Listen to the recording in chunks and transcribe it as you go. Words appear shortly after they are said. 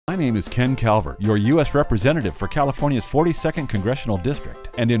My name is Ken Calvert, your U.S. Representative for California's 42nd Congressional District.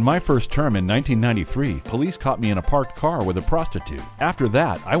 And in my first term in 1993, police caught me in a parked car with a prostitute. After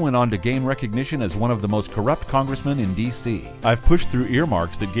that, I went on to gain recognition as one of the most corrupt congressmen in D.C. I've pushed through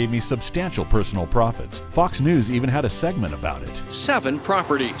earmarks that gave me substantial personal profits. Fox News even had a segment about it. 7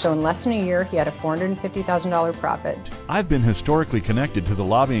 properties. So in less than a year, he had a $450,000 profit. I've been historically connected to the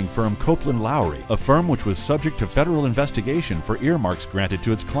lobbying firm Copeland Lowry, a firm which was subject to federal investigation for earmarks granted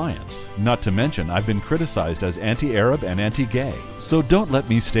to its clients. Not to mention, I've been criticized as anti-Arab and anti-gay. So don't let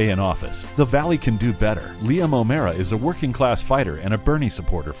me stay in office. The Valley can do better. Liam O'Mara is a working-class fighter and a Bernie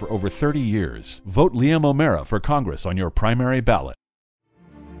supporter for over 30 years. Vote Liam O'Mara for Congress on your primary ballot.